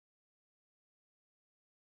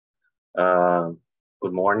Uh,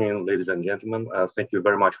 Good morning, ladies and gentlemen. Thank you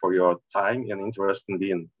very much for your time and interest in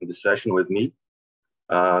being in this session with me.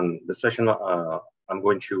 The session I'm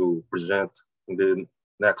going to present in the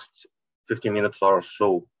next 15 minutes or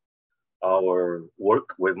so our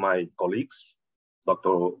work with my colleagues,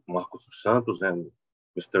 Dr. Marcos Santos and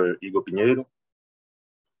Mr. Igor Pinheiro.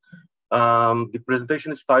 The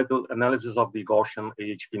presentation is titled Analysis of the Gaussian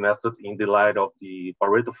AHP Method in the Light of the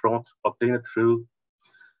Pareto Front Obtained Through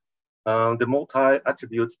the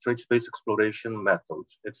Multi-Attribute Tradespace Exploration Method.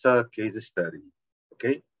 It's a case study,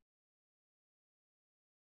 okay?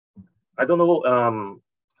 I don't know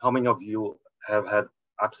how many of you have had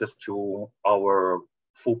access to our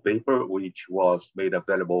full paper, which was made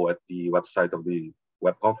available at the website of the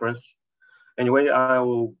web conference. Anyway, I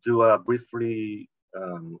will do a briefly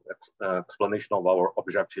explanation of our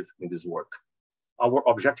objective in this work. Our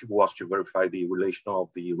objective was to verify the relation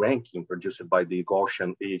of the ranking produced by the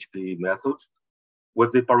Gaussian AHP method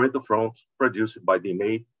with the Pareto front produced by the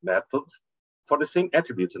MAUT method for the same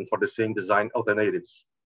attributes and for the same design alternatives,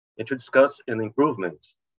 and to discuss an improvement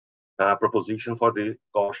proposition for the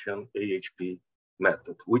Gaussian AHP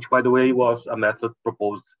method, which, by the way, was a method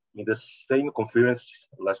proposed in the same conference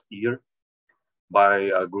last year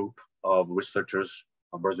by a group of researchers,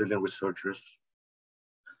 Brazilian researchers,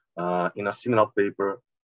 in a seminal paper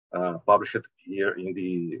published here in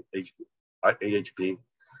the AHP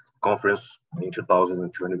conference in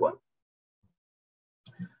 2021.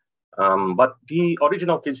 But the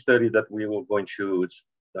original case study that we were going to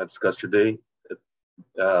discuss today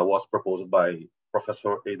was proposed by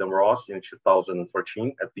Professor Adam Ross in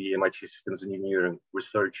 2014 at the MIT Systems Engineering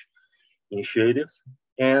Research Initiative.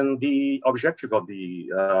 And the objective of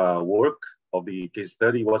the work of the case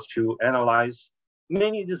study was to analyze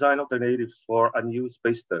many design alternatives for a new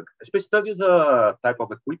space tug. A space tug is a type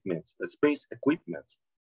of equipment, a space equipment,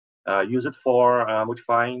 used for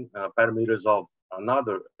modifying parameters of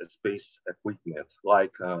another space equipment,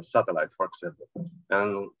 like satellite, for example.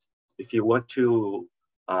 And if you want to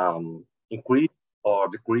increase or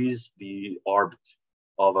decrease the orbit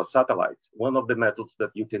of a satellite, one of the methods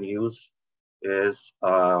that you can use is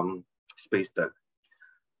space tug.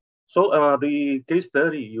 So the case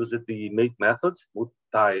study used the MAUT method,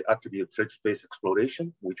 multi-attribute Tradespace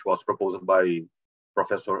Exploration, which was proposed by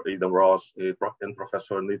Professor Adam Ross and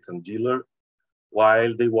Professor Nathan Diller,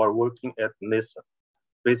 while they were working at NASA,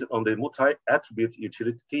 based on the multi-attribute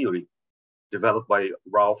utility theory developed by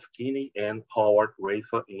Ralph Keeney and Howard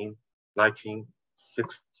Raiffa in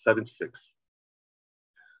 1976.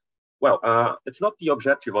 Well, it's not the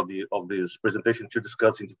objective of this presentation to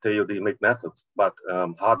discuss in detail the MAUT method, but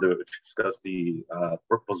rather to discuss the a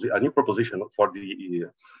new proposition for the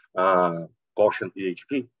Gaussian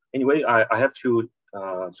AHP. Anyway, I have to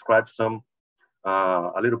describe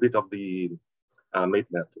a little bit of the MAUT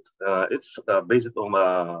method. It's based on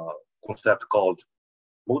a concept called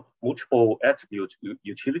multiple attribute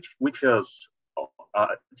utility, which is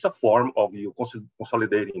it's a form of you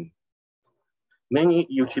consolidating many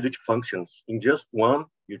utility functions in just one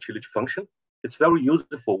utility function. It's very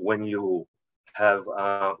useful when you have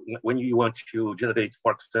when you want to generate,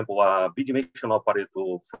 for example, a bidimensional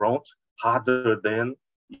Pareto front rather than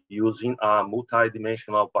using a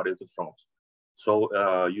multi-dimensional Pareto front. So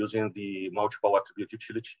using the multiple attribute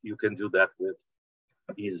utility, you can do that with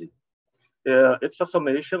easy. It's a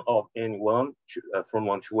summation of n1 from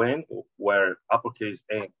 1 to n, where uppercase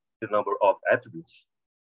n the number of attributes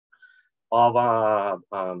of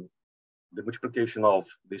the multiplication of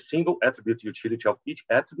the single attribute utility of each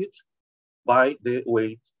attribute by the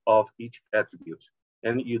weight of each attribute.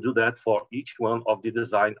 And you do that for each one of the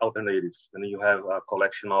design alternatives. And you have a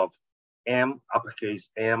collection of m, uppercase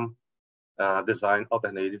m, design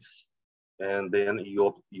alternatives. And then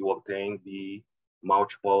you obtain the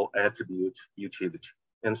multiple attribute utility.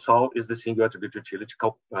 And so is the single attribute utility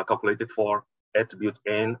calculated for attribute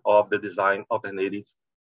n of the design alternative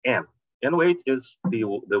m. And weight is the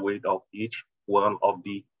weight of each one of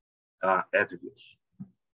the attributes.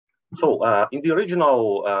 So in the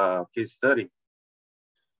original case study,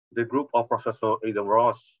 the group of Professor Adam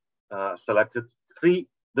Ross selected 3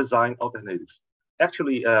 design alternatives.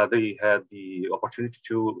 Actually, they had the opportunity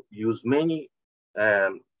to use many,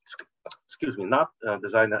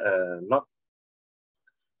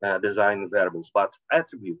 design variables, but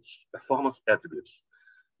attributes, performance attributes.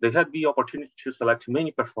 They had the opportunity to select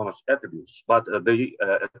many performance attributes, but they,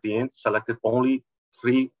 at the end, selected only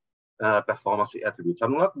 3 performance attributes.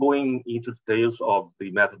 I'm not going into details of the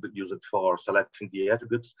method used for selecting the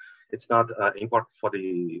attributes. It's not important for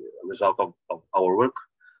the result of our work.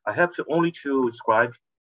 I have only to describe,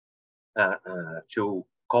 to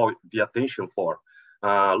call the attention for.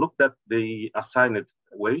 Look that they assigned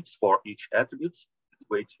weights for each attribute.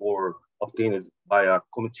 Weights were obtained by a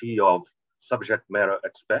committee of subject matter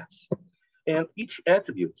experts, and each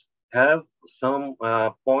attribute have some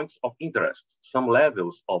points of interest, some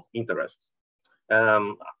levels of interest.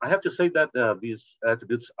 I have to say that these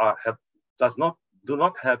attributes do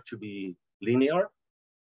not have to be linear,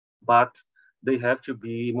 but they have to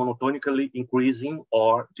be monotonically increasing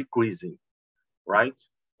or decreasing, right?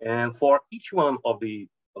 And for each one of the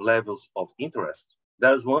levels of interest,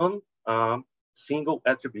 there's one single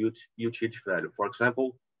attribute utility value. For example,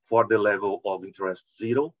 for the level of interest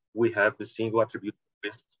 0, we have the single attribute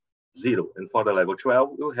with 0. And for the level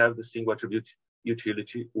 12, we have the single attribute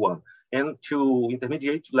utility 1. And to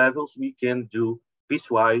intermediate levels, we can do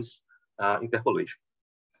piecewise interpolation.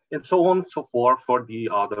 And so on and so forth for the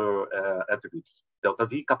other attributes, delta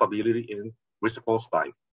V, capability, and response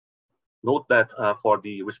time. Note that for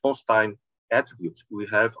the response time attributes, we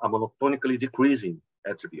have a monotonically decreasing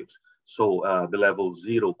attribute. So the level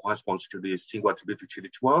 0 corresponds to the single attribute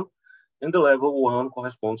utility 1, and the level 1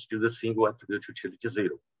 corresponds to the single attribute utility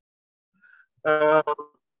 0.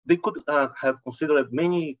 They could have considered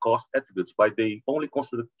many cost attributes, but they only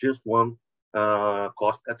considered just one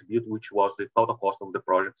cost attribute, which was the total cost of the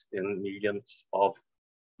project in millions of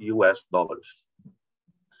US dollars.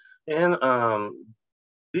 And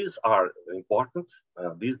these are important.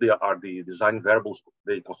 These are the design variables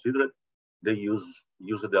they considered. They use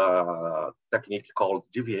the technique called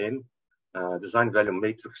DVM, design value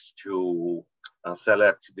matrix, to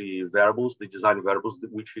select the variables, the design variables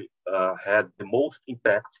which had the most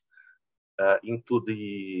impact into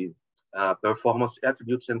the performance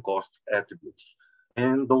attributes and cost attributes.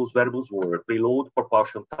 And those variables were payload,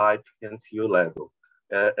 propulsion type, and fuel level.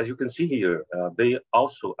 As you can see here, they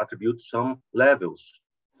also attribute some levels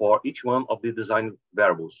for each one of the design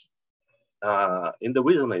variables. And the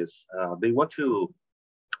reason is they want to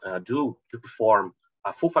perform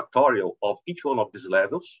a full factorial of each one of these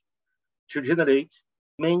levels to generate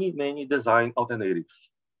many design alternatives.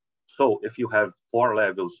 So if you have 4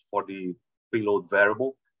 levels for the payload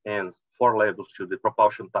variable and 4 levels to the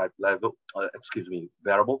propulsion type level,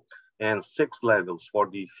 variable, and 6 levels for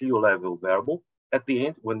the fuel level variable, at the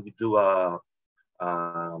end, when you do a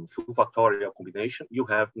full factorial combination, you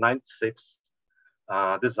have 96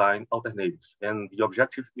 design alternatives. And the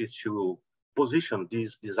objective is to position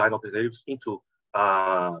these design alternatives into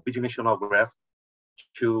a bidimensional graph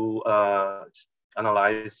to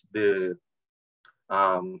analyze the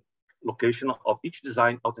location of each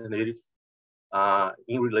design alternative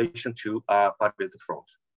in relation to a Pareto front.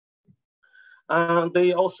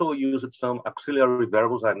 They also used some auxiliary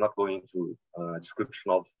variables. I'm not going to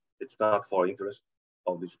description of, it's not for interest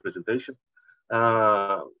of this presentation,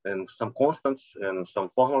 and some constants and some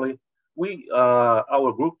formulae.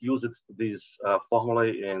 Our group used these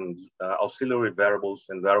formulae and auxiliary variables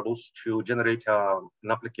and variables to generate an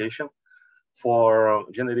application for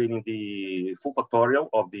generating the full factorial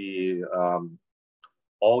of the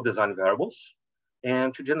all design variables,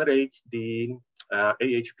 and to generate the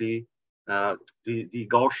AHP, the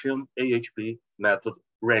Gaussian AHP method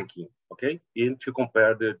ranking, okay, and to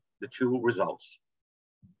compare the two results.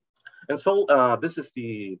 And so this is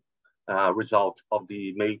the result of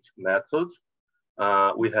the MAUT method.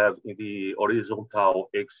 We have in the horizontal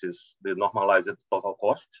axis the normalized total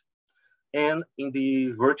cost, and in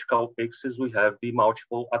the vertical axis we have the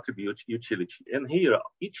multiple attribute utility. And here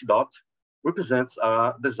each dot represents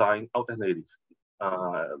a design alternative.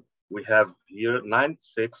 We have here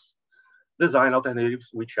 96 design alternatives,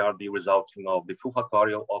 which are the resulting of the full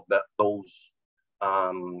factorial of those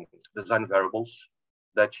design variables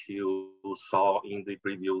that you saw in the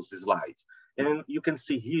previous slide. And you can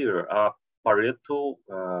see here a Pareto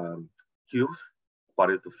curve,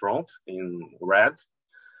 Pareto front in red.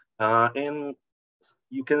 And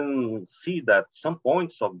you can see that some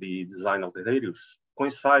points of the design alternatives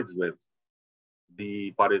coincides with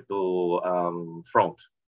the Pareto front.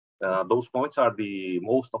 Those points are the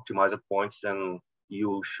most optimized points, and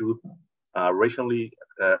you should rationally,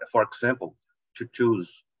 for example, to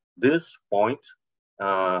choose this point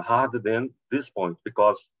harder than this point,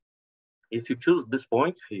 because if you choose this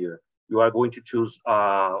point here, you are going to choose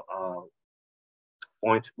a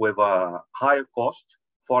point with a higher cost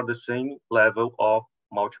for the same level of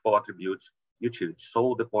multiple attribute utility.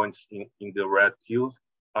 So the points in the red cube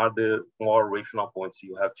are the more rational points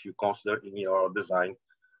you have to consider in your design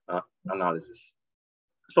analysis.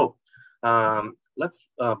 So let's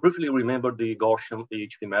briefly remember the Gaussian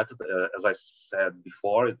AHP method. As I said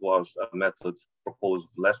before, it was a method proposed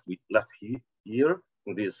last year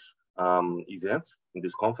in this event, in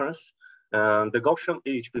this conference. And the Gaussian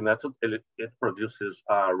AHP method, it produces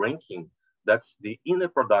a ranking that's the inner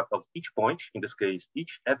product of each point, in this case,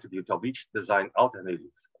 each attribute of each design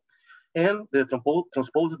alternative, and the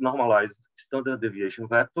transposed normalized standard deviation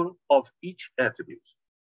vector of each attribute.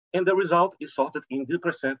 And the result is sorted in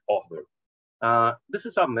decrescent order. This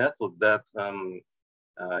is a method that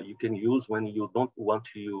you can use when you don't want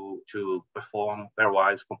to perform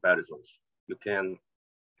pairwise comparisons. You can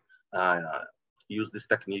use this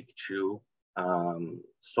technique to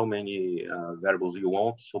so many variables you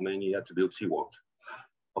want, so many attributes you want.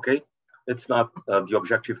 Okay, it's not the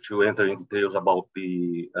objective to enter in details about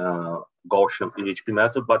the Gaussian AHP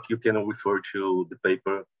method, but you can refer to the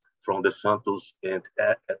paper from the Santos and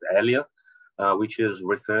Elia, which is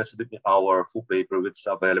referenced in our full paper, which is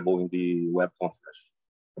available in the web conference.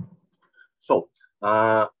 So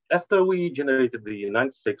after we generated the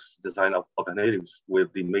 96 design of alternatives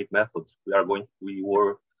with the MAUT method, we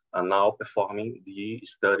were now performing the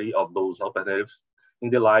study of those alternatives in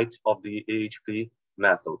the light of the AHP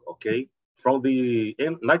method. Okay, from the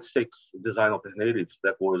 96 design alternatives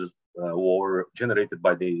that were generated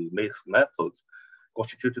by the MAUT method,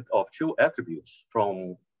 constituted of two attributes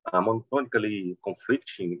from monotonically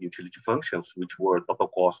conflicting utility functions, which were total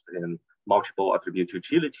cost and multiple attribute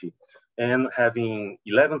utility, and having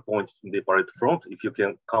 11 points in the Pareto front. If you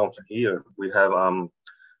can count here, we have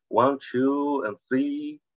 1, 2, and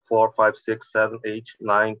 3, 4, 5, 6, 7, 8,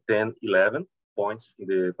 9, 10, 11 points in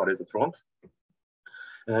the Pareto front.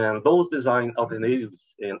 And those design alternatives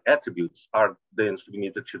and attributes are then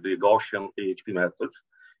submitted to the Gaussian AHP method.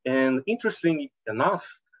 And interestingly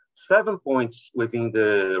enough, 7 points within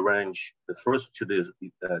the range, the first to the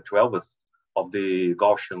 12th of the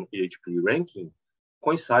Gaussian AHP ranking,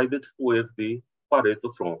 coincided with the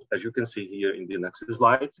Pareto front. As you can see here in the next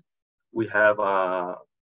slide, we have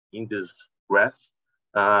in this graph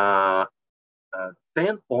 10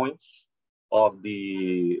 points of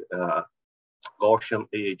the Gaussian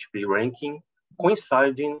AHP ranking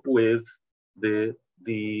coinciding with the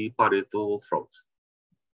Pareto front.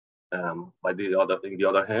 On the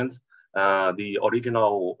other hand, the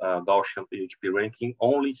original Gaussian AHP ranking,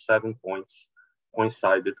 only 7 points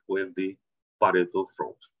coincided with the Pareto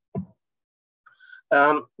front.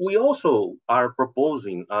 We also are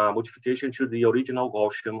proposing a modification to the original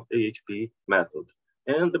Gaussian AHP method.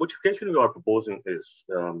 And the modification we are proposing is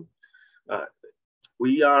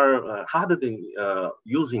we are, rather than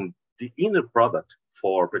using the inner product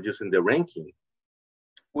for producing the ranking,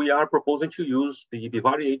 we are proposing to use the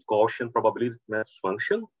bivariate Gaussian probability mass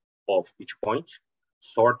function of each point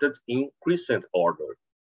sorted in crescent order.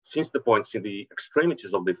 Since the points in the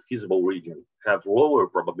extremities of the feasible region have lower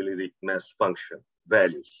probability mass function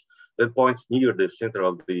values than points near the center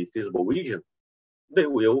of the feasible region, they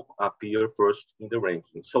will appear first in the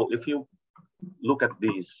ranking. So if you look at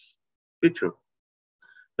this picture,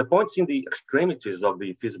 the points in the extremities of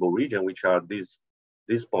the feasible region, which are these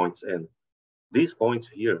points and these points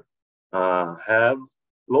here, have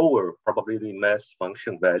lower probability mass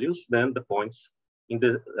function values than the points in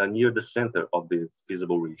the near the center of the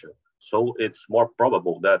feasible region. So it's more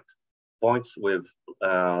probable that points with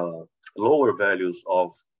lower values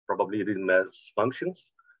of probability mass functions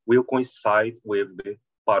will coincide with the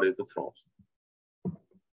Pareto front.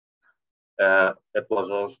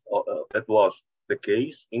 That was the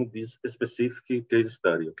case in this specific case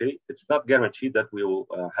study. Okay, it's not guaranteed that will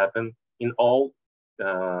happen in all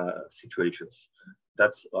situations.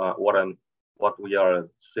 That's what we are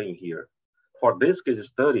saying here. For this case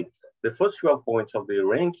study, the first 12 points of the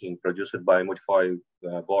ranking produced by modified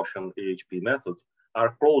Gaussian AHP method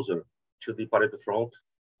are closer to the Pareto front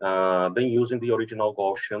than using the original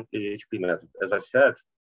Gaussian AHP method. As I said,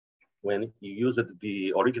 when you used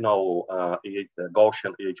the original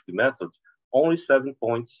Gaussian AHP method, only 7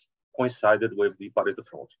 points coincided with the Pareto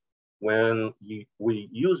front. When we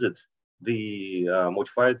used the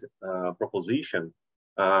modified proposition,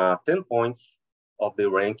 10 points of the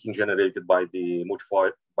ranking generated by the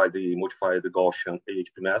modified Gaussian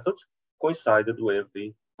AHP method coincided with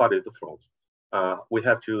the Pareto front. We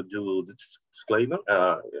have to do this disclaimer,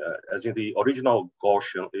 as in the original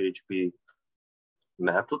Gaussian AHP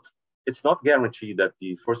method, it's not guaranteed that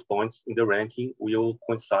the first points in the ranking will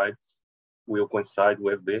coincide with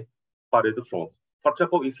the Pareto front. For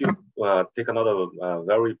example, if you take another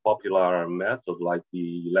very popular method like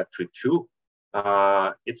the electric 2,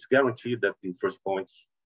 it's guaranteed that the first points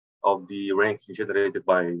of the ranking generated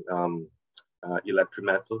by electric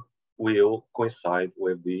method will coincide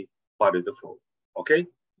with the Pareto front. Okay,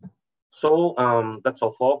 so that's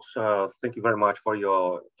all, folks. Thank you very much for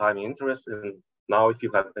your time and interest. And Now, if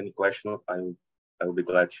you have any question, I will be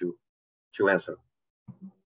glad to answer.